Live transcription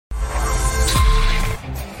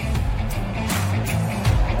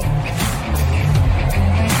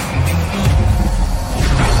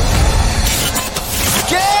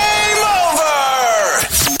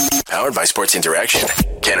Sports Interaction,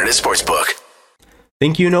 Canada Sportsbook.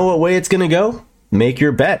 Think you know what way it's going to go? Make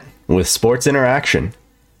your bet with Sports Interaction.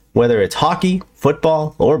 Whether it's hockey,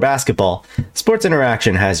 football, or basketball, Sports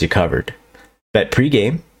Interaction has you covered. Bet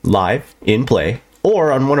pregame, live, in play,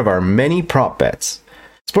 or on one of our many prop bets.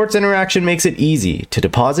 Sports Interaction makes it easy to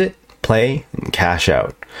deposit, play, and cash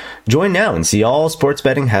out. Join now and see all sports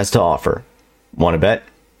betting has to offer. Want to bet?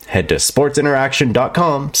 Head to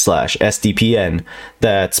sportsinteraction.com/SDPN.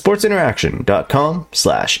 That's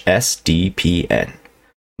sportsinteraction.com/SDPN.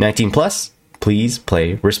 19 plus, please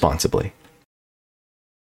play responsibly.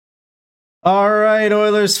 All right,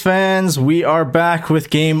 Oilers fans, we are back with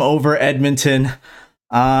Game Over Edmonton.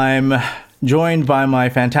 I'm joined by my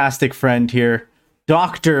fantastic friend here,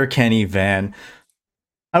 Dr. Kenny Van.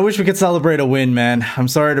 I wish we could celebrate a win, man. I'm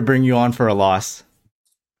sorry to bring you on for a loss.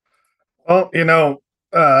 Well,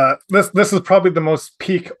 this is probably the most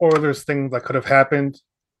peak Oilers thing that could have happened.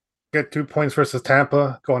 Get 2 points versus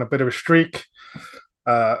Tampa, go on a bit of a streak,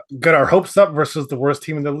 get our hopes up versus the worst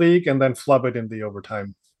team in the league, and then flub it in the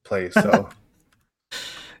overtime play. So,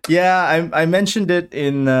 yeah, I mentioned it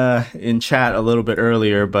in chat a little bit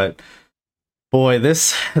earlier, but boy,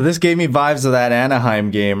 this gave me vibes of that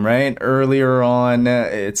Anaheim game, right? Earlier on,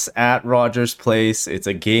 it's at Rogers Place. It's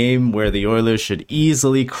a game where the Oilers should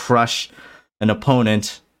easily crush an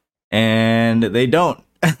opponent, and they don't.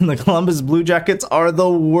 And the Columbus Blue Jackets are the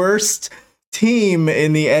worst team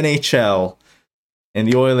in the NHL, and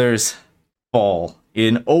the Oilers fall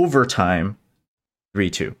in overtime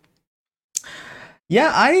 3-2.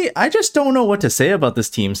 Yeah, I just don't know what to say about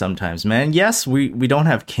this team sometimes, man. Yes, we don't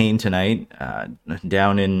have Kane tonight,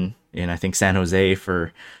 down in I think San Jose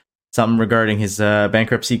for something regarding his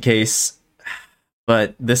bankruptcy case,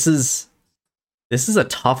 but this is a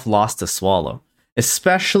tough loss to swallow,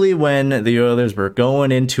 especially when the Oilers were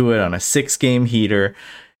going into it on a 6-game heater,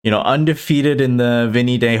 undefeated in the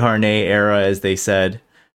Vinny Desharnais era, as they said,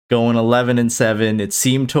 going 11-7. It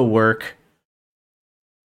seemed to work,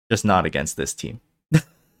 just not against this team.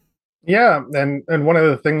 Yeah, and one of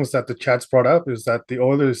the things that the chat's brought up is that the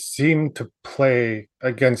Oilers seem to play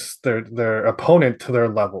against their opponent to their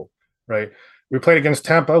level, right? We played against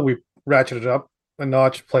Tampa, we ratcheted up a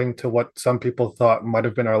notch, playing to what some people thought might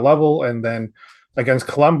have been our level, and then against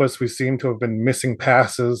Columbus, we seem to have been missing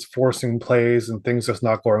passes, forcing plays, and things just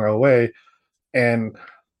not going our way. And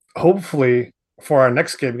hopefully, for our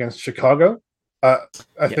next game against Chicago, I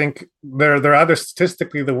think they're either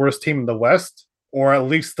statistically the worst team in the West, or at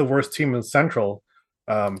least the worst team in Central.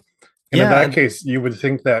 In that case, you would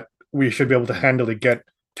think that we should be able to handily get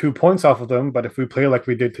 2 points off of them. But if we play like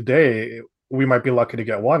we did today, we might be lucky to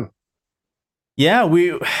get one. Yeah,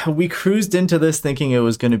 we cruised into this thinking it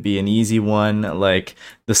was going to be an easy one. Like,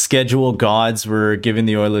 the schedule gods were giving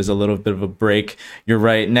the Oilers a little bit of a break. You're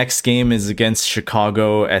right. Next game is against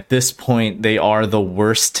Chicago. At this point, they are the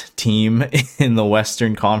worst team in the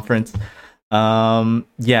Western Conference.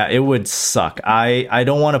 It would suck. I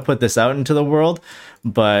don't want to put this out into the world,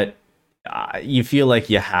 but you feel like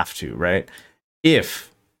you have to, right?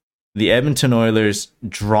 If the Edmonton Oilers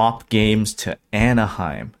drop games to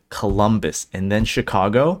Anaheim, Columbus, and then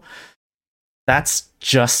Chicago, that's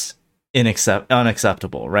just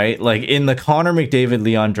unacceptable, right? Like, in the Connor McDavid,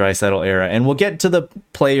 Leon Draisaitl era, and we'll get to the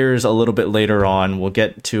players a little bit later on. We'll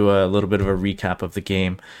get to a little bit of a recap of the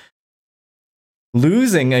game.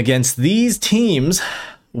 Losing against these teams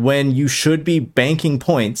when you should be banking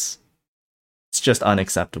points, it's just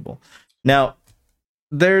unacceptable. Now,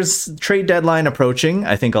 there's trade deadline approaching.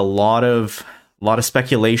 I think a lot of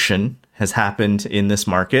speculation has happened in this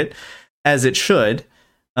market, as it should.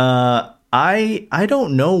 I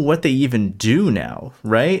don't know what they even do now,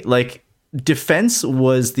 right? Like, defense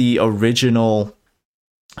was the original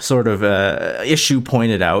sort of issue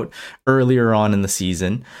pointed out earlier on in the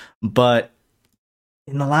season, but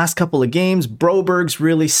in the last couple of games, Broberg's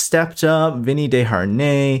really stepped up, Vinny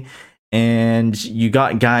Desharnais, and you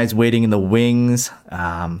got guys waiting in the wings,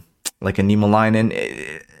 like a Niemelainen.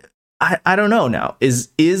 I don't know now. Is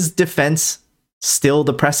defense still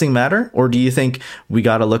the pressing matter, or do you think we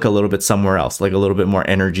got to look a little bit somewhere else, like a little bit more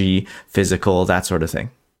energy, physical, that sort of thing?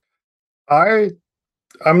 I'm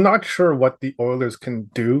not sure what the Oilers can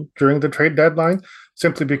do during the trade deadline,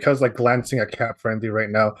 simply because, like, glancing at Cap Friendly right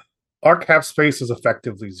now, our cap space is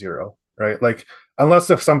effectively zero, right? Like, unless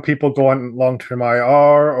if some people go on long-term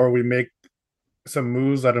IR, or we make some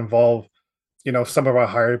moves that involve, some of our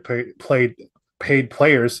higher paid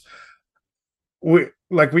players, we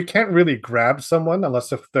can't really grab someone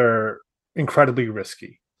unless if they're incredibly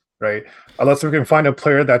risky, right? Unless we can find a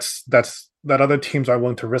player that other teams are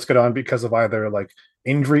willing to risk it on because of either like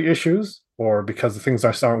injury issues or because the things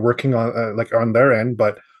aren't working on like on their end.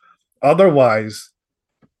 But otherwise,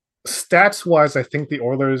 stats wise, I think the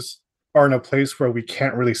Oilers are in a place where we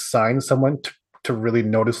can't really sign someone to really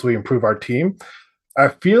noticeably improve our team. I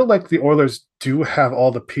feel like the Oilers do have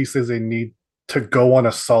all the pieces they need to go on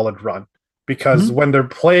a solid run because when they're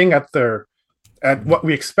playing at what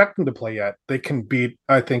we expect them to play at, they can beat,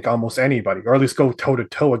 I think, almost anybody, or at least go toe to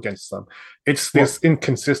toe against them. It's this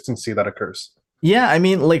inconsistency that occurs. Yeah, I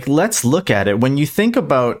mean, like, let's look at it. When you think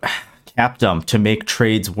about cap dump to make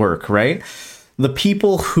trades work, right? The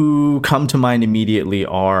people who come to mind immediately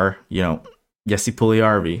are, Jesse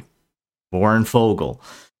Puljujarvi, Warren Foegele,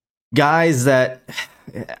 guys that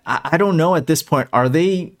I don't know at this point. Are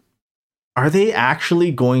they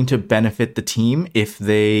actually going to benefit the team if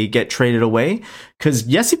they get traded away? Because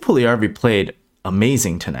Jesse Puljujarvi played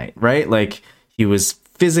amazing tonight, right? Like, he was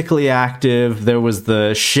physically active. There was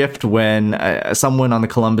the shift when someone on the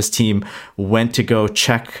Columbus team went to go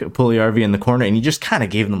check Puljujarvi in the corner, and he just kind of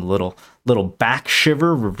gave them a little back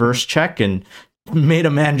shiver, reverse check, and made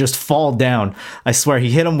a man just fall down. I swear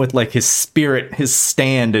he hit him with like his spirit, his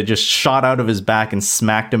stand. It just shot out of his back and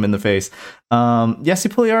smacked him in the face. Jesse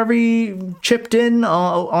Puljujarvi chipped in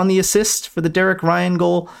on the assist for the Derek Ryan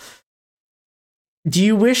goal. Do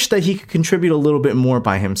you wish that he could contribute a little bit more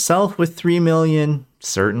by himself with $3 million?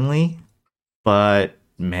 Certainly. But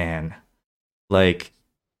man, like,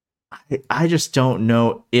 I just don't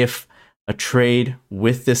know if a trade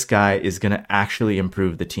with this guy is going to actually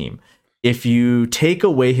improve the team. If you take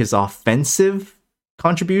away his offensive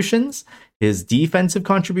contributions, his defensive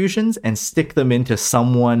contributions, and stick them into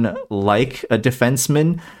someone like a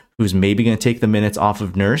defenseman who's maybe going to take the minutes off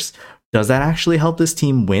of Nurse, does that actually help this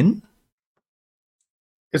team win?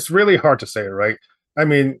 It's really hard to say, right? I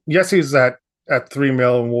mean, yes, he's at $3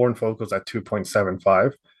 million, Warren Foegele's at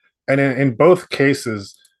 2.75. And in both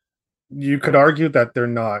cases, you could argue that they're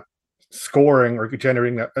not scoring or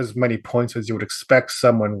generating as many points as you would expect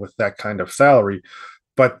someone with that kind of salary.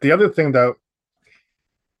 But the other thing that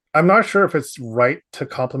I'm not sure if it's right to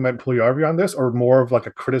compliment Puljujarvi on this or more of like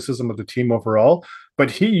a criticism of the team overall,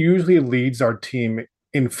 but he usually leads our team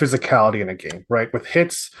in physicality in a game, right? With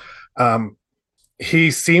hits.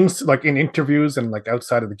 He seems like in interviews and like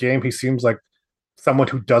outside of the game, he seems like someone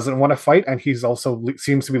who doesn't want to fight, and he's also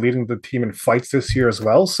seems to be leading the team in fights this year as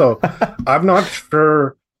well. So I'm not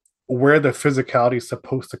sure where the physicality is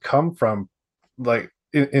supposed to come from, like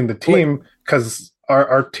in the team, because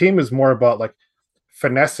our team is more about like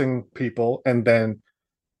finessing people and then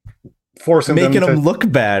forcing making them to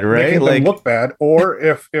look bad, right? Making them look bad, or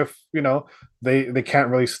if they can't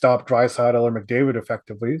really stop Draisaitl or McDavid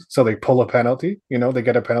effectively, so they pull a penalty. They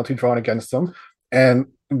get a penalty drawn against them, and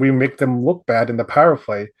we make them look bad in the power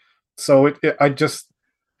play. So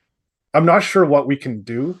I'm not sure what we can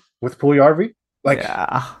do with Puljujarvi. Like,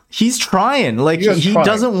 yeah, he's trying. Like, he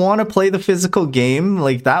doesn't want to play the physical game.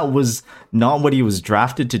 Like, that was not what he was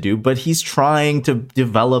drafted to do. But he's trying to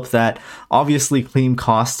develop that. Obviously, Klim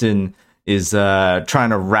Kostin is trying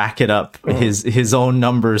to rack it up his own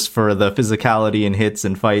numbers for the physicality and hits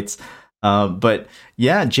and fights. But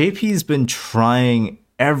yeah, JP's been trying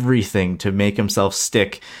everything to make himself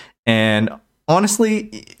stick. And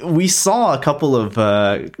honestly, we saw a couple of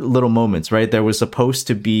little moments, right? There was supposed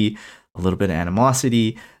to be a little bit of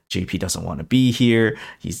animosity. JP doesn't want to be here.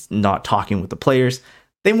 He's not talking with the players.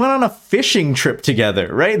 They went on a fishing trip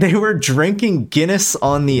together, right? They were drinking Guinness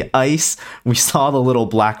on the ice. We saw the little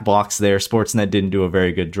black box there. Sportsnet didn't do a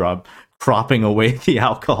very good job cropping away the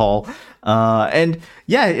alcohol. And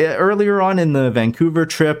yeah, earlier on in the Vancouver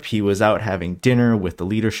trip, he was out having dinner with the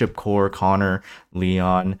leadership core, Connor,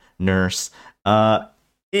 Leon, Nurse.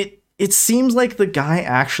 It seems like the guy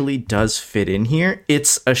actually does fit in here.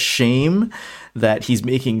 It's a shame that he's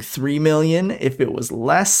making $3 million. If it was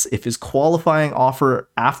less, if his qualifying offer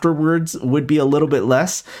afterwards would be a little bit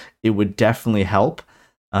less, it would definitely help.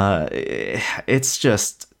 It's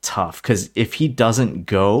just tough because if he doesn't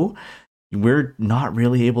go, we're not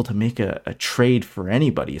really able to make a trade for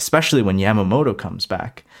anybody, especially when Yamamoto comes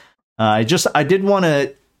back. I did want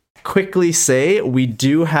to quickly say we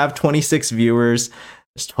do have 26 viewers.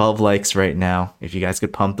 There's 12 likes right now. If you guys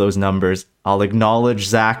could pump those numbers, I'll acknowledge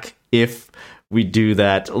Zach if we do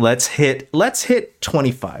that. Let's hit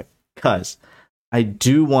 25, because I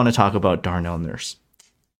do want to talk about Darnell Nurse.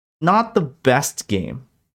 Not the best game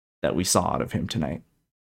that we saw out of him tonight.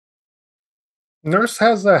 Nurse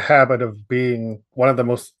has a habit of being one of the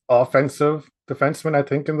most offensive defensemen, I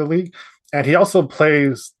think, in the league. And he also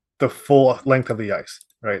plays the full length of the ice,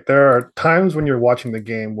 right? There are times when you're watching the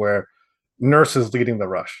game where Nurse is leading the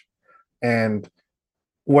rush. And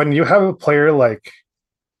when you have a player like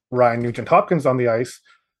Ryan Nugent-Hopkins on the ice,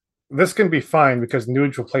 this can be fine because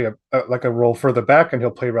Nuge will play a role further back and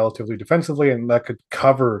he'll play relatively defensively, and that could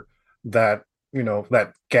cover that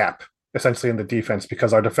that gap essentially in the defense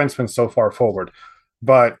because our defenseman's so far forward.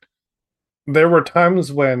 But there were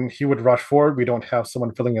times when he would rush forward, we don't have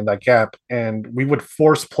someone filling in that gap, and we would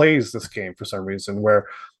force plays this game for some reason where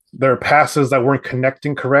there are passes that weren't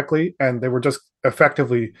connecting correctly, and they were just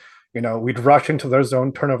effectively, we'd rush into their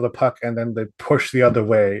zone, turn over the puck, and then they push the other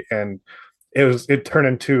way, and it turned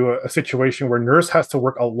into a situation where Nurse has to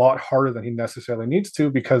work a lot harder than he necessarily needs to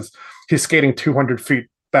because he's skating 200 feet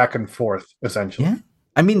back and forth, essentially. Yeah.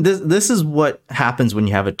 I mean, this is what happens when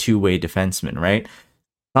you have a two-way defenseman, right?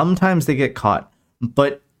 Sometimes they get caught,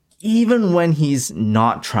 but even when he's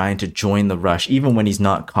not trying to join the rush, even when he's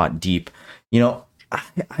not caught deep,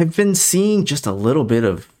 I've been seeing just a little bit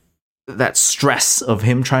of that stress of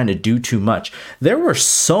him trying to do too much. There were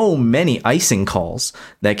so many icing calls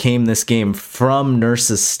that came this game from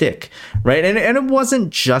Nurse's stick, right? And it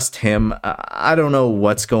wasn't just him. I don't know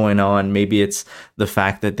what's going on. Maybe it's the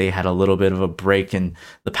fact that they had a little bit of a break and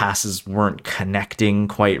the passes weren't connecting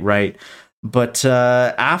quite right. But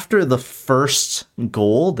after the first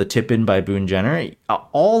goal, the tip in by Boone Jenner,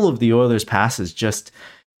 all of the Oilers' passes just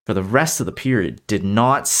for the rest of the period did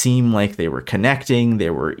not seem like they were connecting. They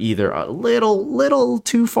were either a little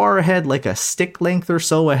too far ahead, like a stick length or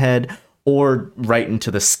so ahead, or right into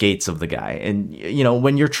the skates of the guy. And,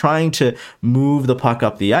 when you're trying to move the puck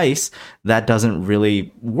up the ice, that doesn't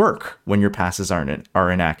really work when your passes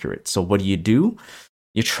are inaccurate. So what do?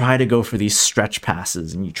 You try to go for these stretch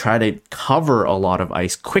passes and you try to cover a lot of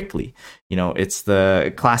ice quickly. It's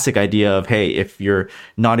the classic idea of, hey, if you're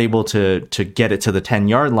not able to get it to the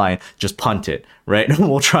 10-yard line, just punt it, right?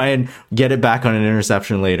 We'll try and get it back on an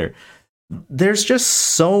interception later. There's just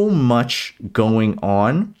so much going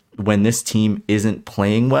on when this team isn't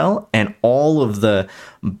playing well, and all of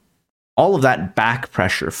that back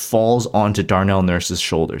pressure falls onto Darnell Nurse's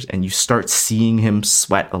shoulders, and you start seeing him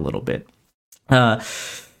sweat a little bit.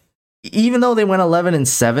 Even though they went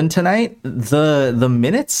 11-7 tonight, the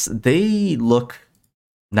minutes, they look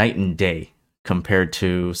night and day compared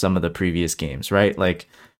to some of the previous games, right? Like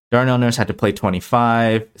Darnell Nurse had to play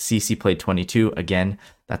 25, CC played 22. Again,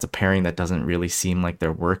 that's a pairing that doesn't really seem like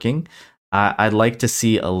they're working. I'd like to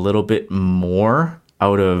see a little bit more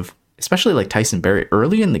out of, especially like Tyson Barrie.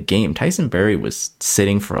 Early in the game, Tyson Barrie was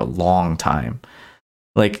sitting for a long time.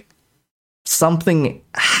 Like, something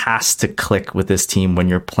has to click with this team when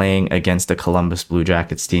you're playing against a Columbus Blue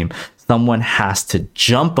Jackets team. Someone has to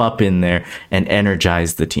jump up in there and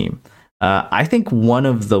energize the team. I think one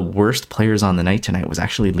of the worst players on the night tonight was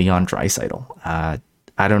actually Leon Draisaitl.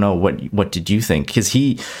 I don't know, what did you think? Because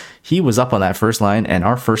he was up on that first line, and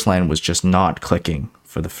our first line was just not clicking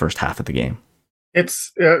for the first half of the game.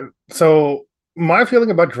 It's so my feeling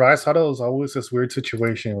about Draisaitl is always this weird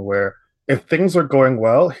situation where if things are going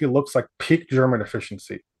well, he looks like peak German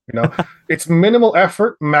efficiency. It's minimal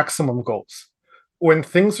effort, maximum goals. When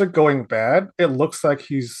things are going bad, it looks like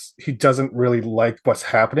he doesn't really like what's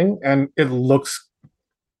happening, and it looks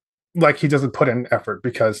like he doesn't put in effort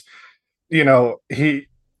because,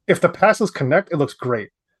 if the passes connect, it looks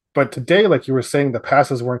great. But today, like you were saying, the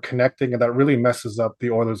passes weren't connecting, and that really messes up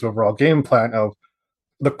the Oilers' overall game plan of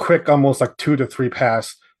the quick, almost like 2 to 3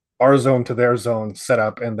 pass, our zone to their zone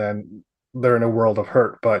setup, and then they're in a world of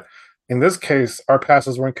hurt. But in this case, our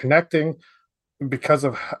passes weren't connecting because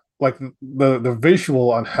of like the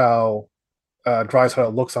visual on how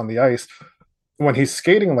Draisaitl looks on the ice. When he's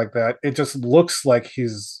skating like that, it just looks like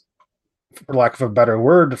he's, for lack of a better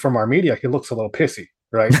word from our media, he looks a little pissy,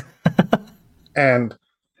 right? And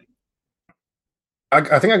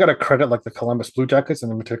I think I got to credit like the Columbus Blue Jackets,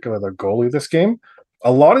 and in particular their goalie this game.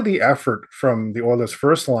 A lot of the effort from the Oilers'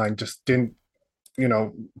 first line just didn't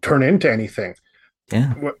turn into anything.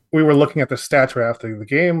 Yeah. We were looking at the stats right after the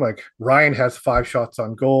game. Like Ryan has 5 shots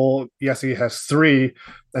on goal. Jesse has 3,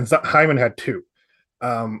 and Hyman had 2.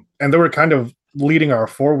 And they were kind of leading our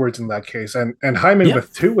forwards in that case. And Hyman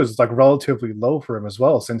with 2 was like relatively low for him as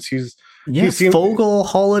well, since he's Fogle,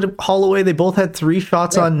 Holloway, they both had 3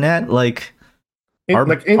 shots on net. Like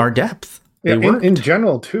our depth. In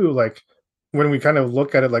general too, like when we kind of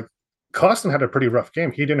look at it, like Kostin had a pretty rough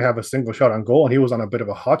game. He didn't have a single shot on goal, and he was on a bit of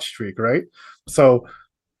a hot streak, right? So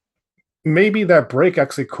maybe that break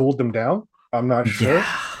actually cooled them down. I'm not sure.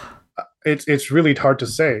 Yeah. It's really hard to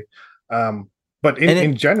say. But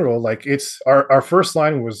in general, like it's our first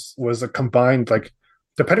line was a combined, like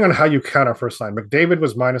depending on how you count our first line, McDavid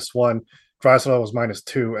was -1, Draisaitl was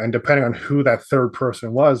 -2, and depending on who that third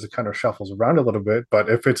person was, it kind of shuffles around a little bit. But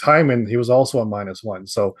if it's Hyman, he was also a -1.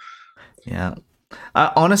 So yeah.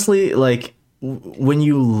 Honestly, like when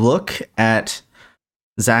you look at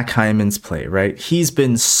Zach Hyman's play, right? He's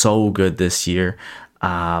been so good this year.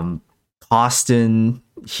 Costin,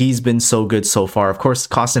 he's been so good so far. Of course,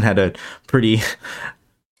 Costin had a pretty,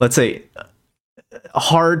 let's say,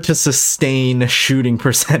 hard to sustain shooting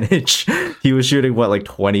percentage. He was shooting like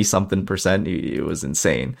 20 something percent. It was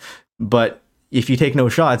insane. But if you take no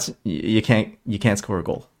shots, you can't score a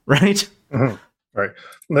goal, right? Mm-hmm. Right.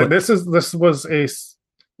 This was a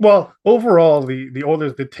well, overall, the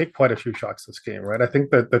Oilers did take quite a few shots this game, right? I think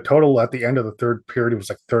that the total at the end of the third period was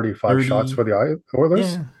like 35 shots for the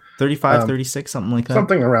Oilers. Yeah, 35, 36, something like that.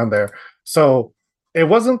 Something around there. So it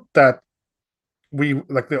wasn't that we,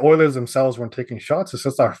 like the Oilers themselves, weren't taking shots. It's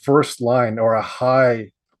just our first line or our high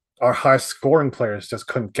scoring players just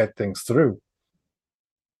couldn't get things through.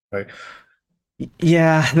 Right.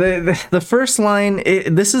 Yeah, the first line,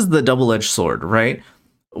 this is the double-edged sword, right?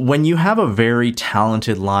 When you have a very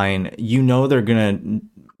talented line, you know they're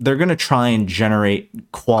gonna try and generate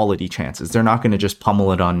quality chances. They're not gonna just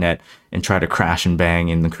pummel it on net and try to crash and bang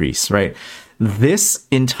in the crease, right? This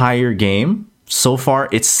entire game so far,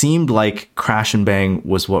 it seemed like crash and bang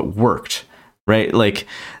was what worked, right? Like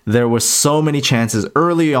there was so many chances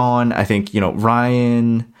early on. I think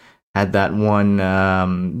Ryan had that one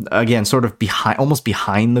again, sort of almost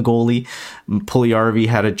behind the goalie. Puljujarvi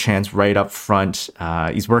had a chance right up front.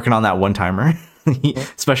 He's working on that one timer,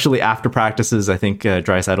 especially after practices. I think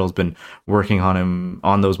Draisaitl's been working on him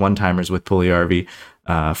on those one timers with Puljujarvi.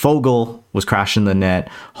 Fogel was crashing the net.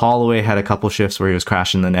 Holloway had a couple shifts where he was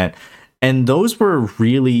crashing the net, and those are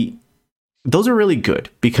really good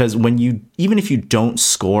because even if you don't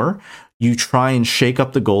score, you try and shake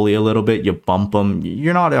up the goalie a little bit. You bump them.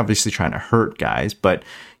 You're not obviously trying to hurt guys, but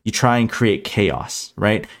you try and create chaos,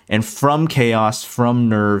 right? And from chaos, from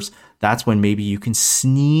nerves, that's when maybe you can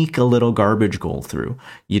sneak a little garbage goal through.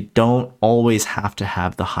 You don't always have to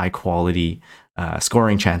have the high quality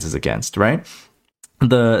scoring chances against, right?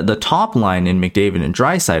 The top line in McDavid and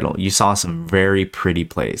Draisaitl, you saw some very pretty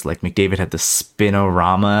plays. Like McDavid had the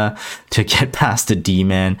spinorama to get past a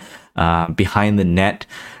D-man behind the net.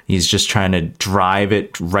 He's just trying to drive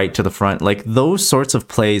it right to the front. Like those sorts of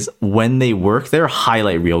plays, when they work, they're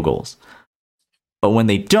highlight reel goals. But when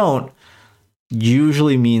they don't,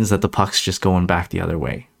 usually means that the puck's just going back the other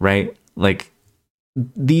way, right? Like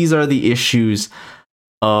these are the issues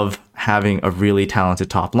of having a really talented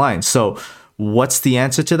top line. So what's the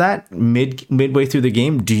answer to that? Midway through the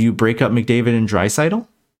game, do you break up McDavid and Draisaitl?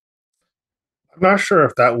 I'm not sure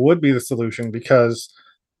if that would be the solution because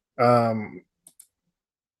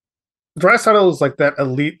Draisaitl is like that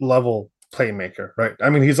elite level playmaker, right? I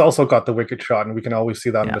mean, he's also got the wicked shot, and we can always see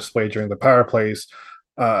that on display during the power plays.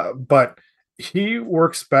 But he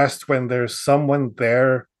works best when there's someone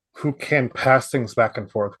there who can pass things back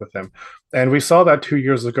and forth with him. And we saw that 2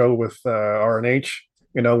 years ago with RNH,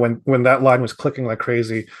 when that line was clicking like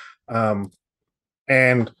crazy.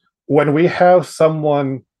 And when we have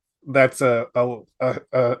someone that's a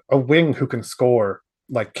wing who can score,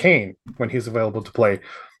 like Kane, when he's available to play,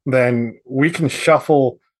 then we can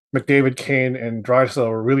shuffle McDavid, Kane, and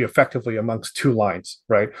Draisaitl really effectively amongst two lines,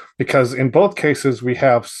 right? Because in both cases, we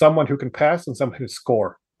have someone who can pass and someone who can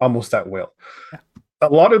score almost at will. Yeah. A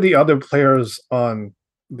lot of the other players on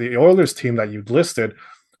the Oilers team that you've listed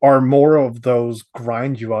are more of those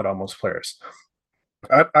grind you out almost players.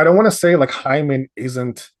 I don't want to say like Hyman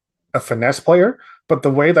isn't a finesse player, but the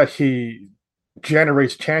way that he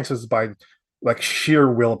generates chances by like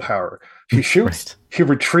sheer willpower. He shoots, right. He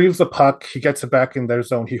retrieves the puck, he gets it back in their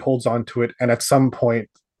zone, he holds on to it, and at some point,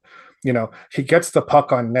 he gets the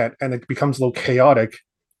puck on net and it becomes a little chaotic.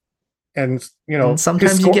 And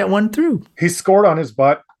sometimes you get one through. He scored on his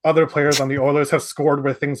butt. Other players on the Oilers have scored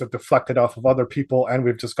where things have deflected off of other people, and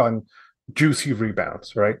we've just gotten juicy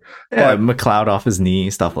rebounds, right? Yeah, McLeod off his knee,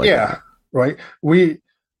 stuff like that. Yeah, right.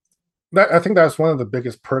 I think that's one of the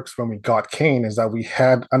biggest perks when we got Kane is that we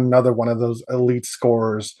had another one of those elite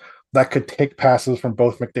scorers that could take passes from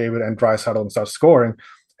both McDavid and Draisaitl and start scoring.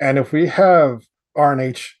 And if we have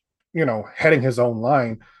RNH, heading his own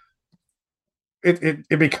line,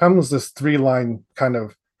 it becomes this three-line kind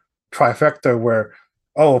of trifecta where,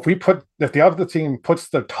 if the other team puts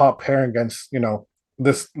the top pair against,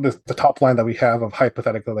 the top line that we have of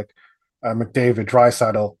hypothetically like McDavid,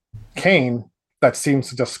 Draisaitl, Kane, that seems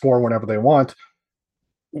to just score whenever they want.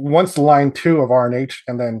 Once line two of RNH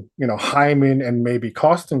and then, Hyman and maybe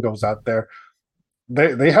Costin goes out there,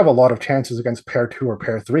 they have a lot of chances against pair two or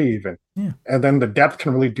pair three even. Yeah. And then the depth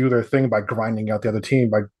can really do their thing by grinding out the other team,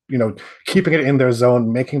 by, keeping it in their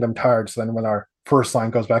zone, making them tired. So then when our first line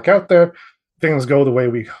goes back out there, things go the way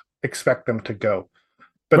we expect them to go.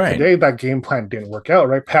 But Right. today, that game plan didn't work out,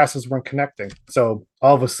 right? Passes weren't connecting. So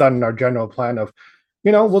all of a sudden, our general plan of,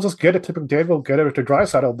 we'll just get it to McDavid, we'll get it to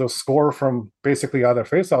Draisaitl, they'll score from basically out of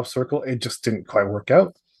the faceoff circle. It just didn't quite work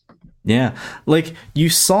out. Yeah. Like you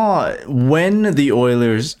saw when the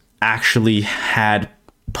Oilers actually had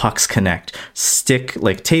pucks connect, stick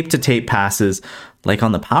like tape to tape passes, like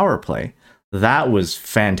on the power play. That was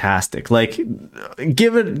fantastic. Like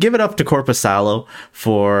give it up to Korpisalo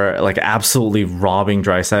for like absolutely robbing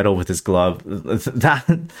Draisaitl with his glove.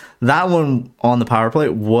 That one on the power play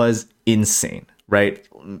was insane, right?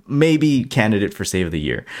 Maybe candidate for save of the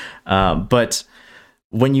year. But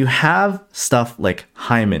when you have stuff like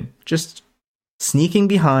Hyman just sneaking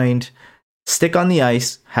behind, stick on the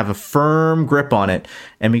ice, have a firm grip on it,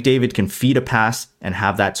 and McDavid can feed a pass and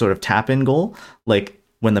have that sort of tap-in goal, like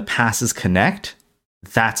when the passes connect,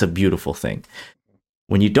 that's a beautiful thing.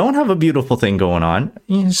 When you don't have a beautiful thing going on,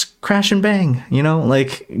 you just crash and bang,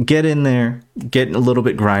 like get in there, get a little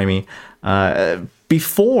bit grimy.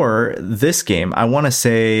 Before this game, I want to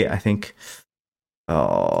say, I think,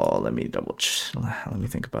 let me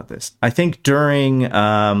think about this. I think during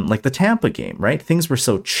like the Tampa game, right? Things were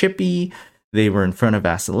so chippy. They were in front of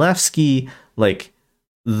Vasilevsky. Like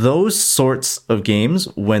those sorts of games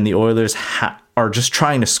when the Oilers are just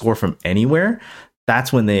trying to score from anywhere,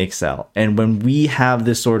 that's when they excel. And when we have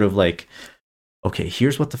this sort of like, okay,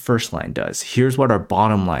 here's what the first line does, here's what our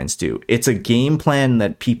bottom lines do, it's a game plan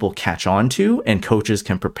that people catch on to and coaches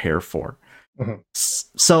can prepare for. Mm-hmm.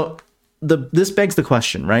 So this begs the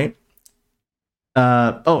question, right?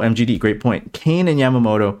 MGD, great point. Kane and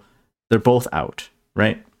Yamamoto, they're both out,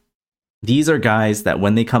 right? These are guys that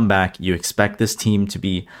when they come back, you expect this team to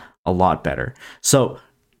be a lot better. So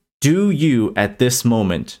do you, at this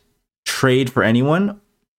moment, trade for anyone?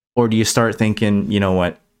 Or do you start thinking, you know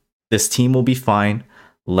what, this team will be fine,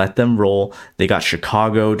 let them roll. They got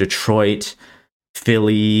Chicago, Detroit,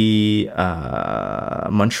 Philly,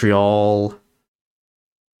 Montreal.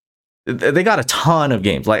 They got a ton of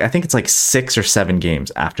games. Like I think it's like 6 or 7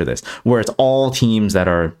 games after this, where it's all teams that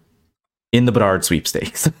are in the Bedard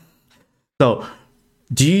sweepstakes. So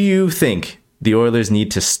do you think the Oilers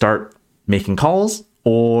need to start making calls,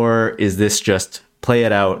 or is this just play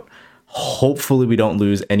it out? Hopefully we don't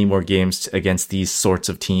lose any more games against these sorts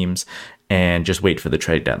of teams and just wait for the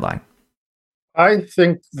trade deadline. I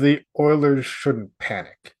think the Oilers shouldn't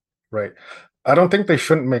panic, right? I don't think they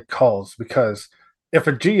shouldn't make calls, because if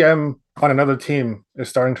a GM on another team is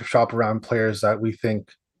starting to shop around players that we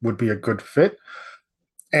think would be a good fit,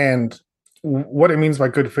 and what it means by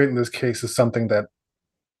good fit in this case is something that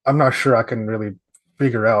I'm not sure I can really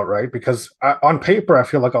figure out, right? Because on paper, I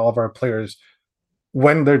feel like all of our players,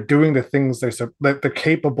 when they're doing the things they're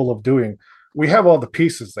capable of doing, we have all the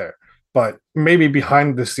pieces there. But maybe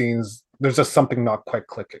behind the scenes, there's just something not quite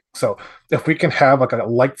clicking. So if we can have like a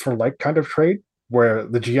like-for-like kind of trade where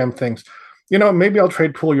the GM thinks, maybe I'll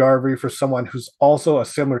trade Puljujarvi for someone who's also a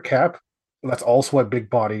similar cap, that's also a big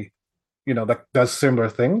body, that does similar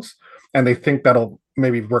things, and they think that'll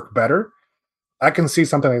maybe work better. I can see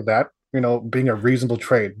something like that, being a reasonable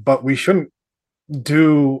trade. But we shouldn't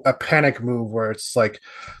do a panic move where it's like,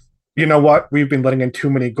 you know what, we've been letting in too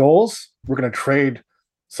many goals, we're going to trade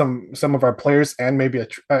some of our players and maybe a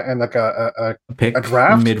pick, a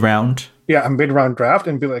draft mid-round. Yeah, a mid-round draft,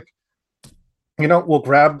 and be like, we'll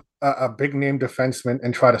grab a big name defenseman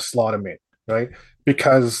and try to slot him in, right?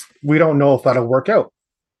 Because we don't know if that'll work out.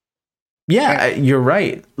 Yeah, you're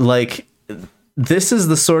right. Like, this is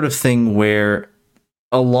the sort of thing where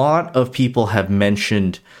a lot of people have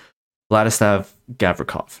mentioned Vladislav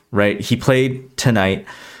Gavrikov, right? He played tonight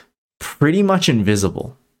pretty much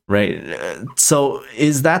invisible, right? So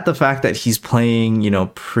is that the fact that he's playing,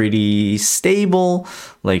 pretty stable?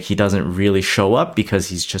 Like he doesn't really show up because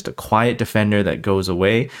he's just a quiet defender that goes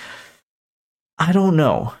away? I don't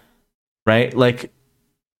know, right? Like,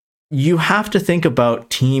 you have to think about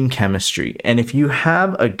team chemistry. And if you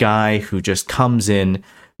have a guy who just comes in,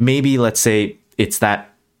 maybe let's say it's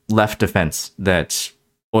that left defense that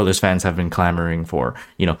Oilers fans have been clamoring for.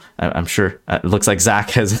 I'm sure it looks like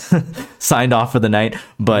Zach has signed off for the night,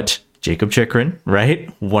 but Jacob Chikrin, right?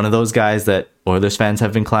 One of those guys that Oilers fans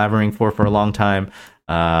have been clamoring for a long time.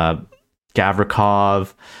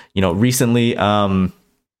 Gavrikov, recently,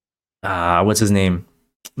 what's his name?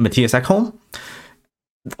 Matthias Ekholm.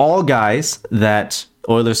 All guys that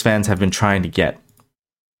Oilers fans have been trying to get.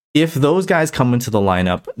 If those guys come into the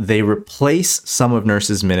lineup, they replace some of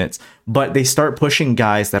Nurse's minutes, but they start pushing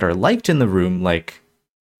guys that are liked in the room, like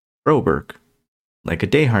Broberg, like a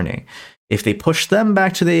Desharnais. If they push them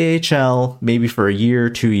back to the AHL, maybe for a year,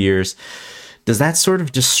 2 years, does that sort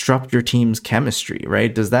of disrupt your team's chemistry,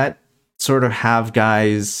 right? Does that sort of have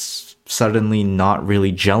guys suddenly not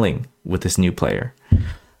really gelling with this new player?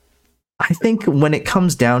 I think when it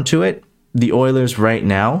comes down to it, the Oilers right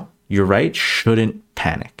now, you're right, shouldn't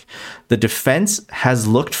panic. The defense has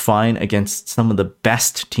looked fine against some of the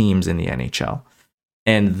best teams in the NHL.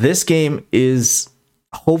 And this game is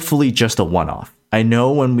hopefully just a one-off. I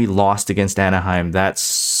know when we lost against Anaheim, that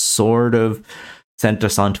sort of sent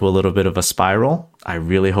us onto a little bit of a spiral. I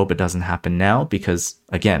really hope it doesn't happen now because,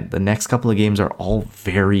 again, the next couple of games are all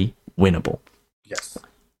very winnable. Yes.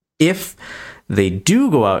 If they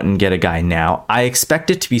do go out and get a guy now, I expect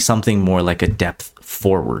it to be something more like a depth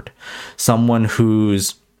forward. Someone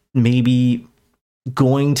who's maybe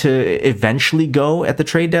going to eventually go at the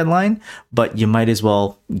trade deadline, but you might as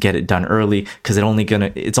well get it done early because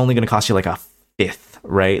it's only gonna cost you like a fifth,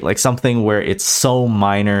 right? Like something where it's so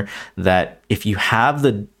minor that if you have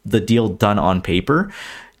the deal done on paper,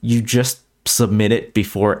 you just submit it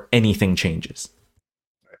before anything changes.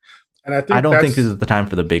 And I don't think this is the time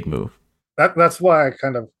for the big move. That's why I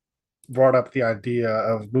kind of brought up the idea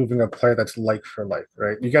of moving a player that's like for like,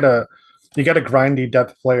 right? You get a grindy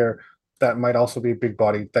depth player that might also be big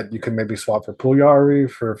body that you can maybe swap for Puljujarvi,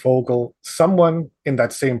 for Vogel, someone in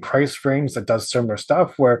that same price range that does similar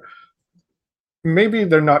stuff where maybe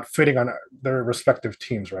they're not fitting on their respective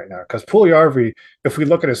teams right now. Because Puljujarvi, if we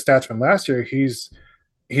look at his stats from last year, he's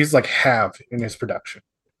like halved in his production,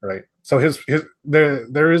 right? So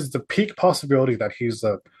there is the peak possibility that he's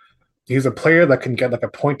a player that can get like a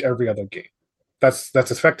point every other game. That's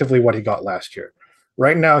effectively what he got last year.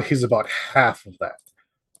 Right now, he's about half of that.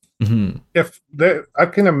 Mm-hmm. I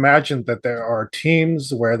can imagine that there are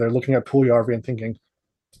teams where they're looking at Puljujarvi and thinking,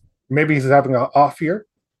 maybe he's having an off year.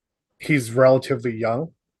 He's relatively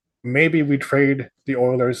young. Maybe we trade the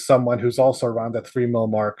Oilers someone who's also around that $3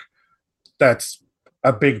 million mark. That's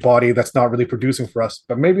a big body that's not really producing for us,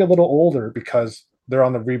 but maybe a little older because they're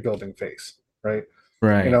on the rebuilding phase, right?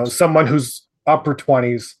 Right. You know, someone who's upper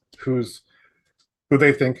 20s, who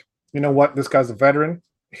they think, you know what, this guy's a veteran.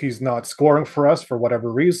 He's not scoring for us for whatever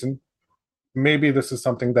reason. Maybe this is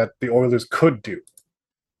something that the Oilers could do,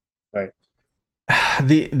 right?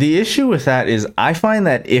 The issue with that is I find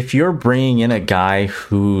that if you're bringing in a guy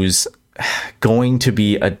who's going to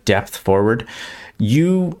be a depth forward,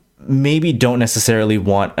 you maybe don't necessarily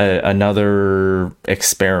want another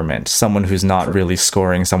experiment, someone who's not really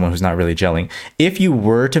scoring, someone who's not really gelling. If you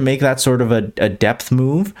were to make that sort of a depth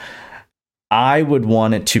move, I would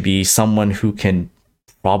want it to be someone who can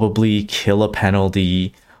probably kill a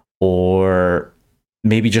penalty or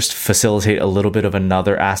maybe just facilitate a little bit of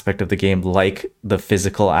another aspect of the game, like the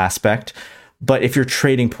physical aspect. But if you're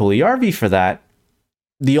trading Puljujarvi for that,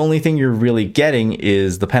 the only thing you're really getting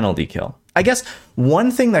is the penalty kill. I guess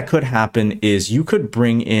one thing that could happen is you could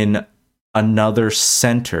bring in another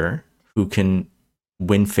center who can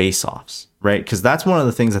win faceoffs, right? Because that's one of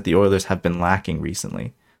the things that the Oilers have been lacking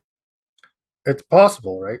recently. It's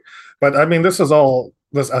possible, right? But I mean, this is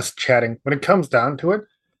us chatting. When it comes down to it,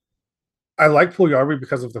 I like Puljujarvi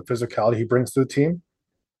because of the physicality he brings to the team.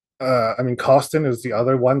 I mean, Kostin is the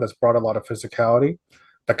other one that's brought a lot of physicality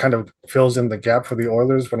that kind of fills in the gap for the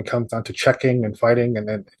Oilers when it comes down to checking and fighting and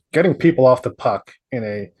then getting people off the puck in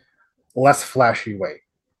a less flashy way,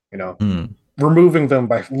 you know, removing them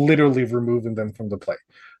by literally removing them from the play.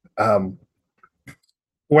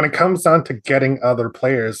 When it comes down to getting other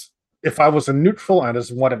players, if I was a neutral and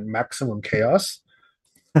just wanted maximum chaos,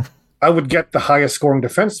 I would get the highest scoring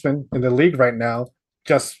defenseman in the league right now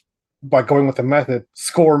just by going with the method,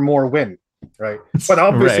 score more, win, right? But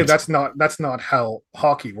obviously right. that's not how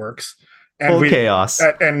hockey works. And full chaos.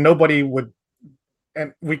 And nobody would,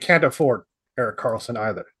 and we can't afford Erik Karlsson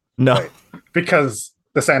either. No. Right? Because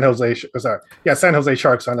the San Jose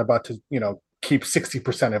Sharks aren't about to, you know, keep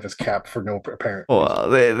 60% of his cap for no apparent reason. Well,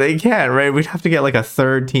 they can't, right? We'd have to get like a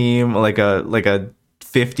third team, like a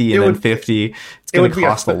 50 and then 50. It's going to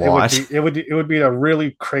cost a lot. It would be a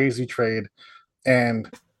really crazy trade,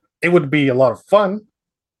 and it would be a lot of fun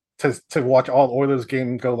to watch all Oilers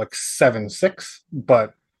games go like 7-6,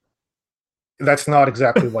 but that's not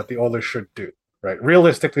exactly what the Oilers should do, right?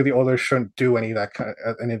 Realistically, the Oilers shouldn't do any of that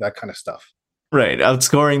kind of stuff. Right,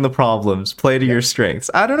 outscoring the problems, play to your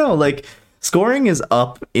strengths. I don't know, like scoring is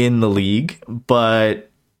up in the league, but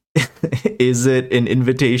is it an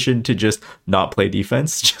invitation to just not play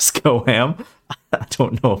defense, just go ham? I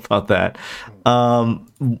don't know about that.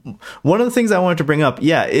 One of the things I wanted to bring up,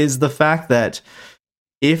 is the fact that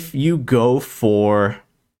if you go for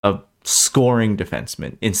a scoring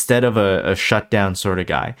defenseman instead of a shutdown sort of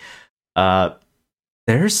guy,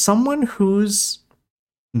 there's someone who's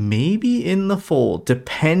maybe in the fold,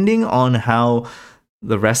 depending on how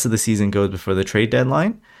the rest of the season goes before the trade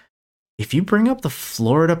deadline. If you bring up the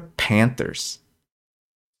Florida Panthers,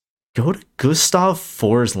 go to Gustav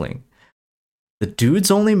Forsling. The dude's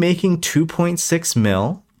only making 2.6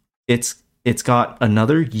 mil. It's got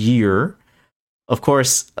another year. Of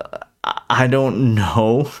course, I don't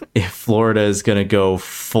know if Florida is going to go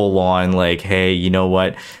full on like, hey, you know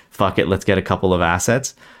what? Fuck it, let's get a couple of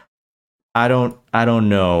assets. I don't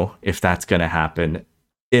know if that's going to happen.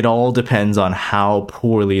 It all depends on how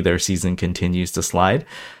poorly their season continues to slide.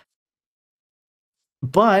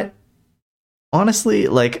 But honestly,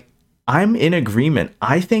 like, I'm in agreement.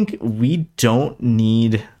 I think we don't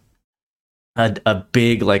need a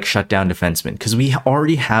big like shutdown defenseman because we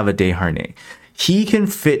already have a Desharnais. He can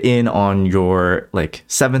fit in on your like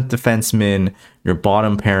seventh defenseman, your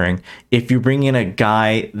bottom pairing. If you bring in a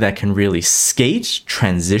guy that can really skate,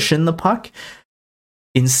 transition the puck,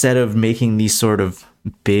 instead of making these sort of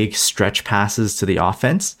big stretch passes to the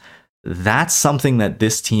offense, that's something that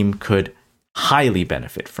this team could highly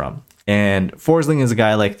benefit from. And Forsling is a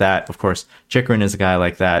guy like that. Of course, Chychrun is a guy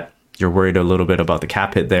like that. You're worried a little bit about the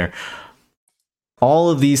cap hit there. All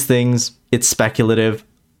of these things, it's speculative.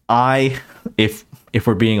 If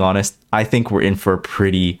we're being honest, I think we're in for a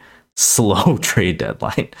pretty slow trade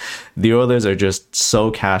deadline. The Oilers are just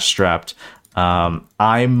so cash strapped. I'm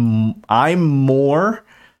more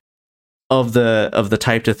of the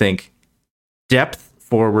type to think depth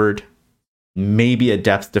forward, maybe a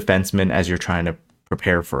depth defenseman as you're trying to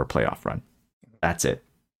prepare for a playoff run. That's it.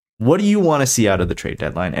 What do you want to see out of the trade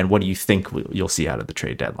deadline, and what do you think you'll see out of the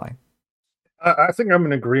trade deadline? I think I'm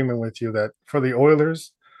in agreement with you that for the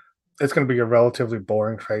Oilers, it's going to be a relatively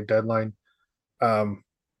boring trade deadline. I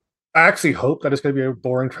actually hope that it's going to be a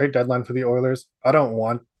boring trade deadline for the Oilers. I don't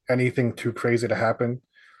want anything too crazy to happen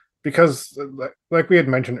because, like we had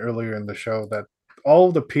mentioned earlier in the show, that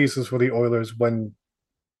all the pieces for the Oilers, when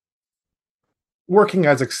working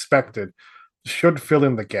as expected, should fill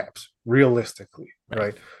in the gaps realistically,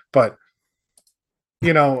 right? But,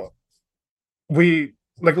 you know, we,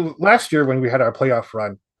 like last year when we had our playoff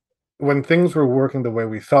run, when things were working the way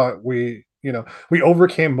we thought, we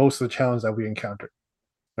overcame most of the challenge that we encountered.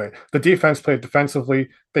 Right, the defense played defensively.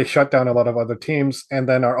 They shut down a lot of other teams, and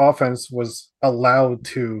then our offense was allowed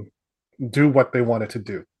to do what they wanted to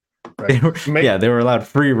do. Right? They were allowed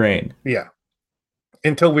free reign. Yeah,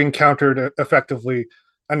 until we encountered effectively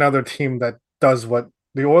another team that does what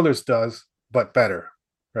the Oilers does, but better.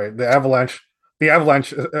 Right, the Avalanche,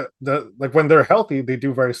 like when they're healthy, they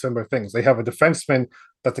do very similar things. They have a defenseman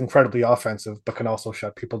that's incredibly offensive, but can also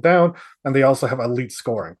shut people down, and they also have elite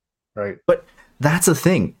scoring. Right, but that's the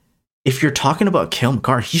thing. If you're talking about Cale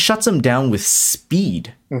Makar, he shuts them down with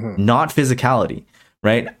speed, not physicality,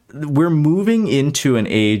 right? We're moving into an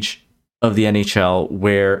age of the NHL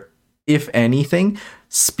where, if anything,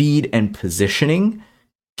 speed and positioning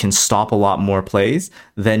can stop a lot more plays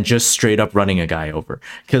than just straight up running a guy over.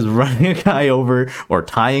 Because running a guy over or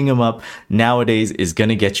tying him up nowadays is going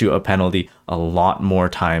to get you a penalty a lot more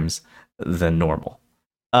times than normal.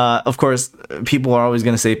 Of course, people are always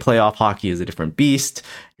going to say playoff hockey is a different beast.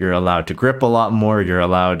 You're allowed to grip a lot more. You're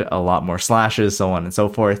allowed a lot more slashes, so on and so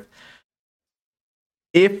forth.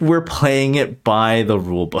 If we're playing it by the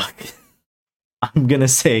rule book, I'm going to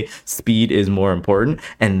say speed is more important.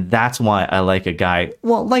 And that's why I like a guy,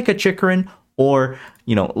 well, like a Chychrun or,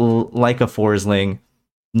 like a Forsling,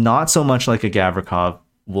 not so much like a Gavrikov.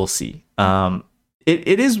 We'll see.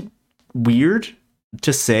 It is weird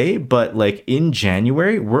to say, but like in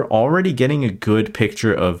January, we're already getting a good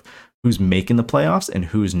picture of who's making the playoffs and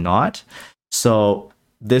who's not. So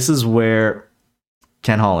this is where,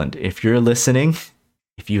 Ken Holland, if you're listening,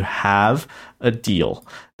 if you have a deal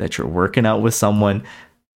that you're working out with someone,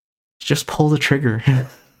 just pull the trigger.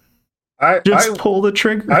 Pull the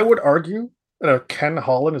trigger. I would argue that if Ken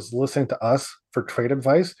Holland is listening to us for trade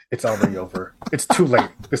advice, it's already over. It's too late.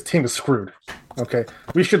 This team is screwed. Okay,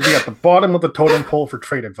 we should be at the bottom of the totem pole for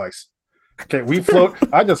trade advice. Okay,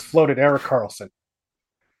 I just floated Erik Karlsson.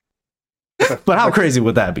 But how crazy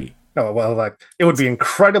would that be? No, well, like it would be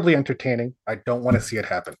incredibly entertaining. I don't want to see it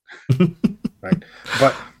happen. Right,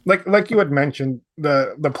 but like you had mentioned,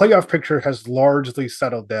 the playoff picture has largely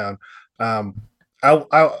settled down. I'm in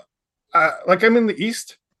the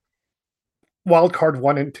East. Wild card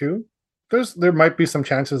 1 and 2. There might be some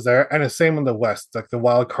chances there, and the same in the West. Like the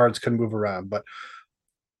wild cards can move around, but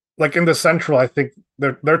like in the Central, I think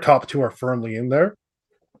their top 2 are firmly in there.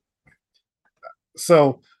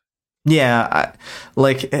 So, yeah,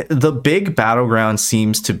 the big battleground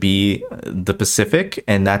seems to be the Pacific,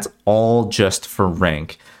 and that's all just for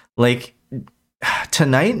rank. Like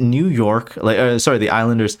tonight, New York, the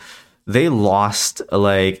Islanders, they lost.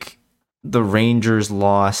 Like the Rangers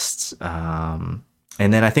lost, and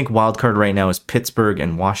then I think wild card right now is Pittsburgh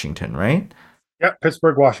and Washington, right? Yeah,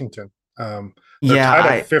 Pittsburgh, Washington. They're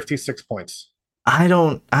tied at 56 points. I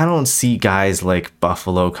don't see guys like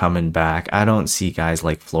Buffalo coming back. I don't see guys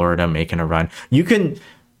like Florida making a run. You can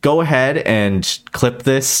go ahead and clip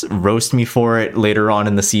this, roast me for it later on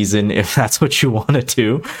in the season if that's what you want to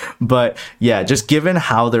do. But yeah, just given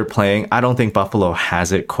how they're playing, I don't think Buffalo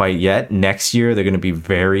has it quite yet. Next year, they're going to be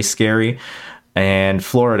very scary. And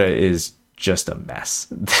Florida is just a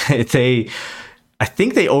mess. I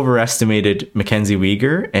think they overestimated Mackenzie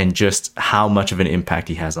Weegar and just how much of an impact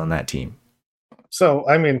he has on that team. So,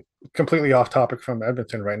 I mean, completely off topic from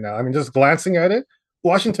Edmonton right now. I mean, just glancing at it,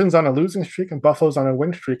 Washington's on a losing streak and Buffalo's on a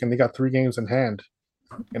win streak, and they got 3 games in hand.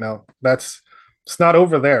 It's not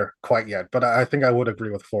over there quite yet, but I think I would agree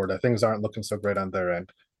with Florida. Things aren't looking so great on their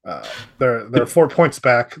end. They're 4 points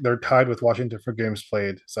back. They're tied with Washington for games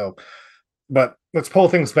played. So, but let's pull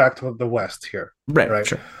things back to the West here. Right.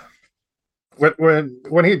 Sure.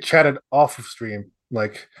 When he chatted off of stream,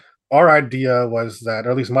 like, our idea was that,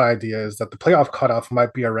 or at least my idea is that the playoff cutoff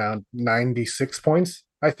might be around 96 points,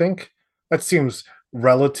 I think. That seems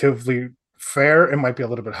relatively fair. It might be a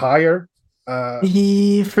little bit higher.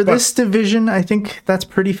 For this division, I think that's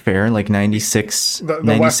pretty fair, like 96,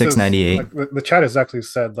 98. Like, the chat has actually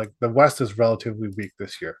said, like, the West is relatively weak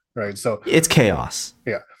this year, right? So it's chaos.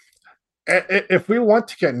 Yeah. If we want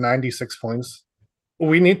to get 96 points,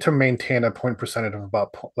 we need to maintain a point percentage of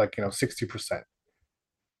about 60%.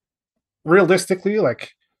 Realistically,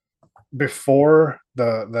 like, before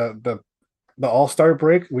the All-Star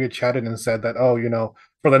break, we had chatted and said that,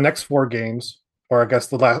 for the next 4 games, or I guess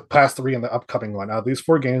the past 3 in the upcoming one, out of these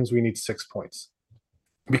 4 games, we need 6 points.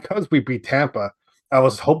 Because we beat Tampa, I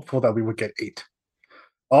was hopeful that we would get 8.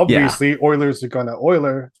 Obviously, Oilers are going to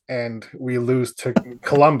Oiler, and we lose to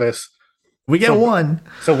Columbus. We get 1.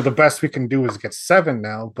 So the best we can do is get 7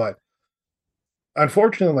 now, but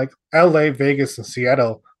unfortunately, like LA, Vegas, and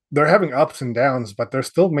Seattle, they're having ups and downs, but they're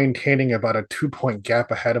still maintaining about a 2-point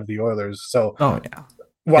gap ahead of the Oilers. So,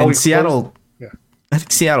 while Seattle, I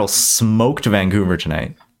think Seattle smoked Vancouver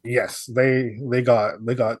tonight. Yes, they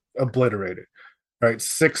got obliterated, right?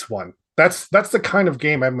 6-1. That's the kind of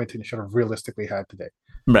game Edmonton should have realistically had today.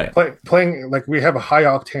 Right, playing like we have a high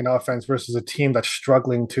octane offense versus a team that's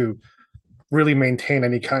struggling to really maintain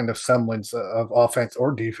any kind of semblance of offense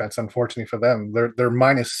or defense. Unfortunately for them, they're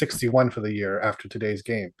minus 61 for the year after today's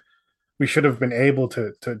game. We should have been able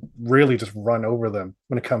to really just run over them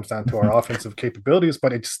when it comes down to our offensive capabilities,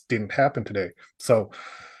 but it just didn't happen today. So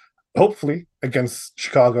hopefully against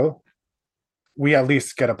Chicago, we at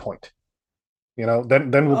least get a point.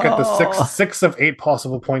 Then we'll get the 6 of 8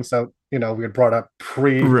 possible points that we had brought up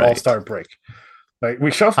pre All-Star break. Like,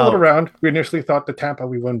 we shuffled around. We initially thought the Tampa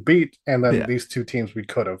we wouldn't beat, and then these 2 teams we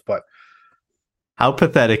could have. But how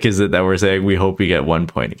pathetic is it that we're saying we hope we get 1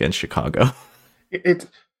 point against Chicago? It's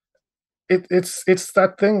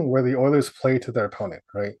that thing where the Oilers play to their opponent,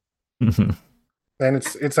 right? Mm-hmm. And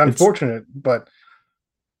it's unfortunate, but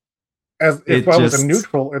if I was a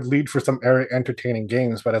neutral, it'd lead for some entertaining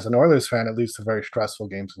games. But as an Oilers fan, it leads to very stressful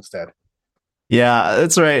games instead. Yeah,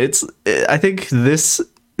 that's right. I think this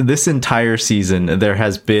entire season, there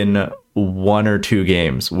has been 1 or 2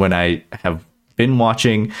 games when I have been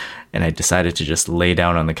watching and I decided to just lay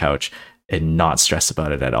down on the couch and not stress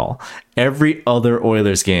about it at all. Every other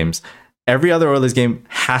Oilers game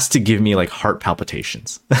has to give me like heart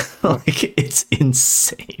palpitations. Like, it's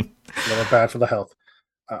insane. A little bad for the health.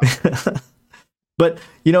 But,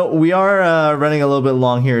 we are running a little bit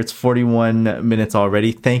long here. It's 41 minutes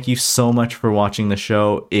already. Thank you so much for watching the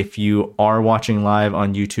show. If you are watching live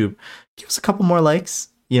on YouTube, give us a couple more likes.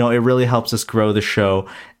 It really helps us grow the show.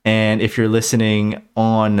 And if you're listening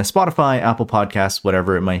on Spotify, Apple Podcasts,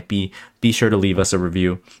 whatever it might be sure to leave us a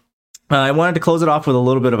review. I wanted to close it off with a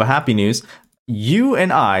little bit of a happy news. You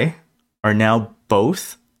and I are now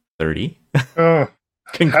both 30.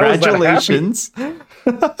 Congratulations.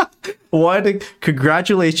 Wanted to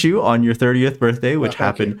congratulate you on your 30th birthday, which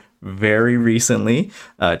happened very recently.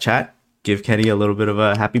 Chat, give Kenny a little bit of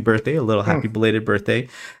a happy birthday, a little happy belated birthday.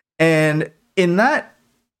 And in that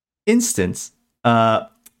instance, the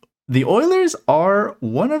Oilers are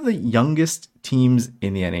one of the youngest teams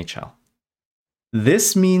in the NHL.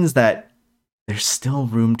 This means that there's still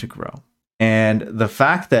room to grow. And the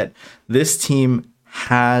fact that this team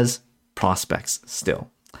has prospects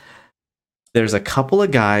still. There's a couple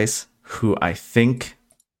of guys who I think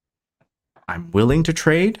I'm willing to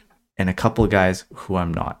trade and a couple of guys who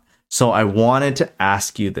I'm not. So I wanted to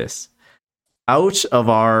ask you this. out of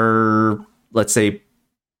our, let's say,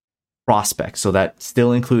 prospects, so that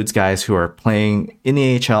still includes guys who are playing in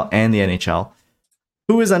the AHL and the NHL,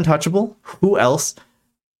 who is untouchable? Who else?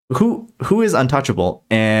 Who is untouchable?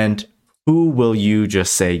 And who will you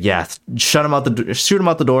just say, yeah, shoot them out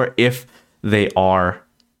the door if they are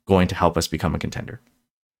going to help us become a contender?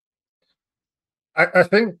 I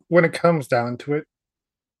think when it comes down to it,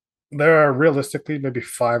 there are realistically maybe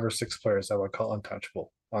 5 or 6 players I would call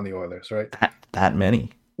untouchable on the Oilers, right? That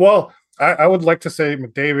many? Well, I would like to say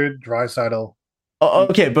McDavid, Draisaitl. Oh,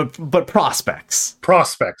 okay, but prospects.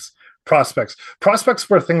 Prospects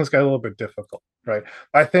where things get a little bit difficult, right?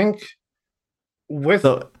 I think with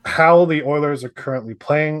how the Oilers are currently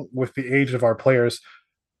playing, with the age of our players,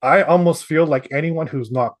 I almost feel like anyone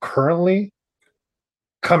who's not currently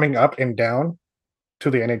coming up and down to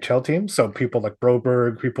the NHL team, so people like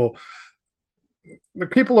Broberg, people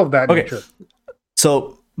of that nature.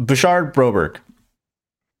 So Bouchard, Broberg.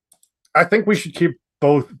 I think we should keep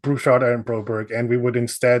both Bouchard and Broberg, and we would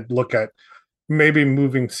instead look at maybe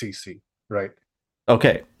moving CC, right?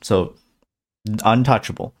 Okay, so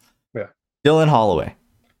untouchable. Yeah. Dylan Holloway.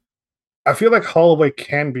 I feel like Holloway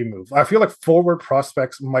can be moved. I feel like forward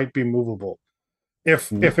prospects might be movable.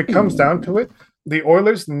 If it comes down to it, the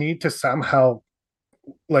Oilers need to somehow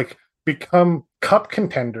become cup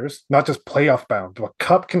contenders, not just playoff bound, but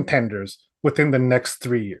cup contenders within the next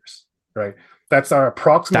 3 years, right? That's our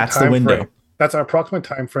approximate time the window. Frame. That's our approximate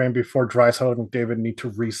time frame before Draisaitl and McDavid need to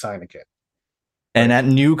re-sign again. And at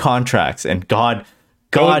new contracts, and God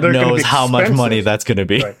knows how much money that's going to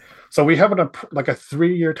be. Right. So we have a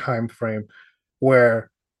 3-year time frame where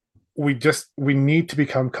we need to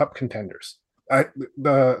become cup contenders.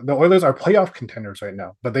 The Oilers are playoff contenders right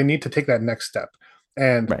now, but they need to take that next step.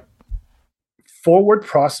 And forward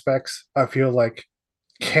prospects, I feel like,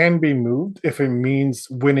 can be moved if it means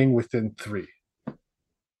winning within 3.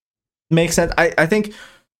 Makes sense. I think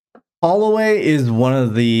Holloway is one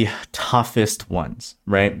of the toughest ones,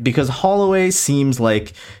 right? Because Holloway seems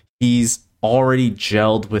like he's already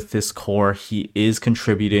gelled with this core. He is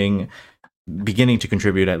beginning to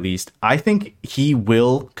contribute at least. I think he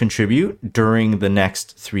will contribute during the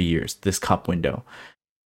next 3 years, this cup window.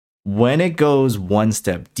 When it goes one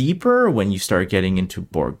step deeper, when you start getting into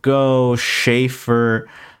Bourgault, Schaefer,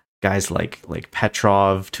 guys like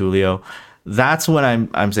Petrov, Tullio, that's when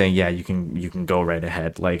I'm saying, yeah, you can go right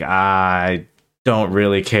ahead. Like, I don't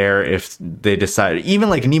really care if they decide, even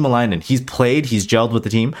like Niemelainen, he's gelled with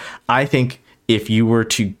the team. I think if you were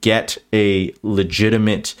to get a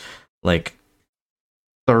legitimate, like,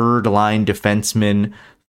 third line defenseman,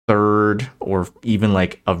 third, or even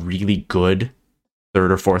like a really good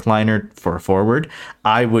third or fourth liner for a forward,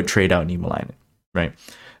 I would trade out Niemelainen, right?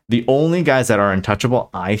 The only guys that are untouchable,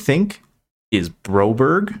 I think, is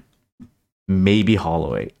Broberg, maybe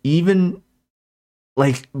Holloway. Even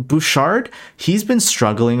like Bouchard, he's been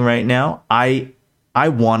struggling right now. I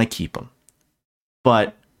want to keep him,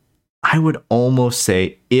 but I would almost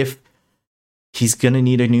say if he's gonna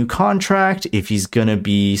need a new contract, if he's gonna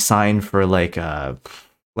be signed for like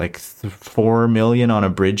 $4 million on a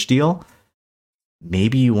bridge deal,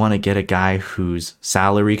 maybe you want to get a guy who's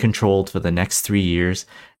salary controlled for the next 3 years,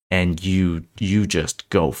 and you just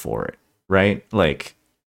go for it, right? Like,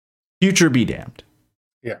 future be damned.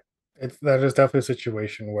 Yeah, that is definitely a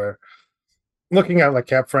situation where, looking at like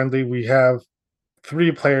cap friendly, we have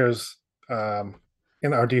 3 players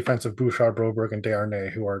in our defensive, Bouchard, Broberg, and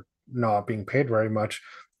Desharnais, who are not being paid very much,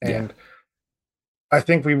 and I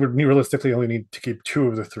think we would realistically only need to keep 2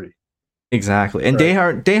 of the 3. Exactly. And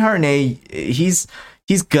right. Desharnais, he's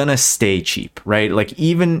gonna stay cheap, right? Like,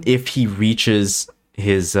 even if he reaches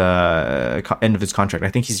his end of his contract, I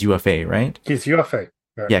think he's UFA, right? He's UFA.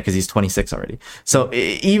 Right. Yeah, because he's 26 already. So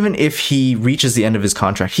even if he reaches the end of his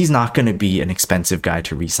contract, he's not going to be an expensive guy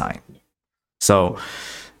to re-sign. So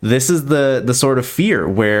this is the sort of fear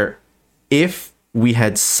where if we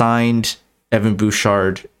had signed Evan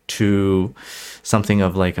Bouchard to something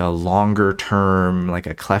of like a longer term, like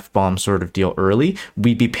a Clefbaum sort of deal early,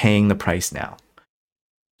 we'd be paying the price now.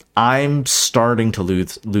 I'm starting to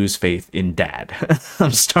lose faith in Dad.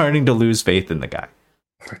 I'm starting to lose faith in the guy.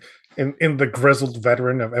 In the grizzled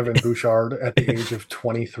veteran of Evan Bouchard at the age of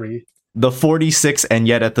 23. The 46 and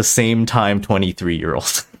yet at the same time 23-year-old.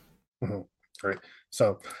 Mm-hmm. Right.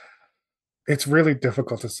 So it's really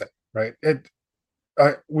difficult to say, right?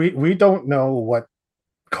 We don't know what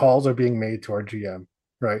calls are being made to our GM,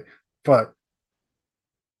 right? But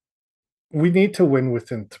we need to win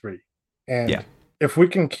within 3. And if we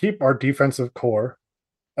can keep our defensive core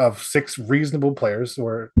of 6 reasonable players,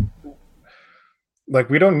 or like,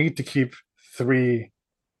 we don't need to keep 3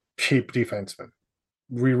 cheap defensemen.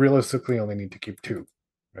 We realistically only need to keep 2,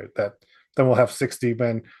 right? Then we'll have 60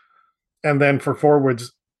 men. And then for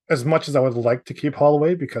forwards, as much as I would like to keep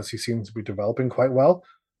Holloway because he seems to be developing quite well,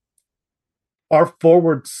 our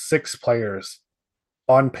forward 6 players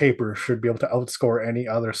on paper should be able to outscore any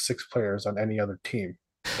other 6 players on any other team,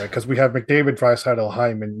 right? Because we have McDavid, Draisaitl,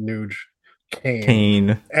 Hyman, Nuge,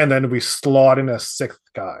 Kane, and then we slot in a 6th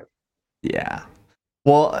guy. Yeah.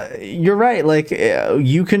 Well, you're right. Like,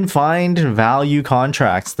 you can find value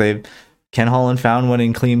contracts. Ken Holland found one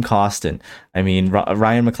in Clem Costin. I mean,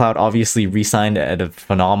 Ryan McLeod obviously re-signed at a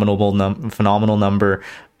phenomenal number.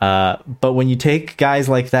 But when you take guys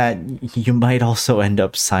like that, you might also end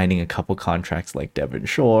up signing a couple contracts like Devon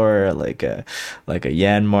Shore, like a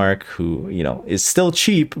Janmark, who, you know, is still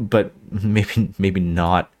cheap, but maybe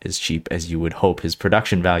not as cheap as you would hope his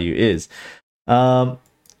production value is.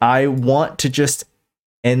 I want to just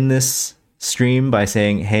end this stream by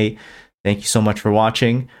saying, hey, thank you so much for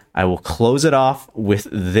watching. I will close it off with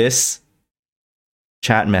this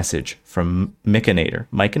chat message from Mickinator.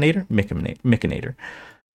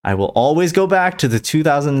 I will always go back to the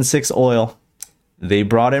 2006 Oil. They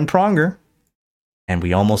brought in Pronger, and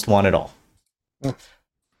we almost won it all.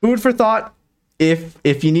 Food for thought.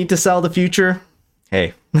 If you need to sell the future,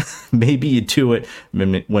 hey, maybe you do it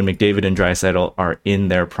when McDavid and Draisaitl are in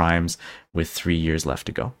their primes with 3 years left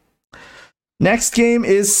to go. Next game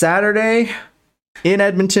is Saturday in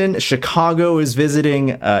Edmonton. Chicago is visiting.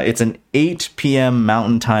 It's an 8 p.m.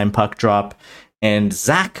 Mountain Time puck drop, and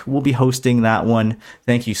Zach will be hosting that one.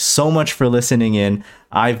 Thank you so much for listening in.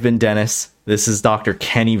 I've been Dennis. This is Dr.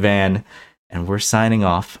 Kenny Van, and we're signing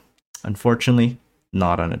off. Unfortunately,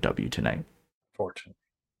 not on a W tonight. Fortunately.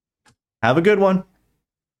 Have a good one.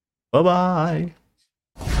 Bye-bye.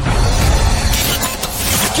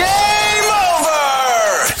 Game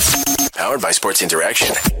over! Powered by Sports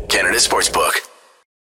Interaction, Canada Sportsbook.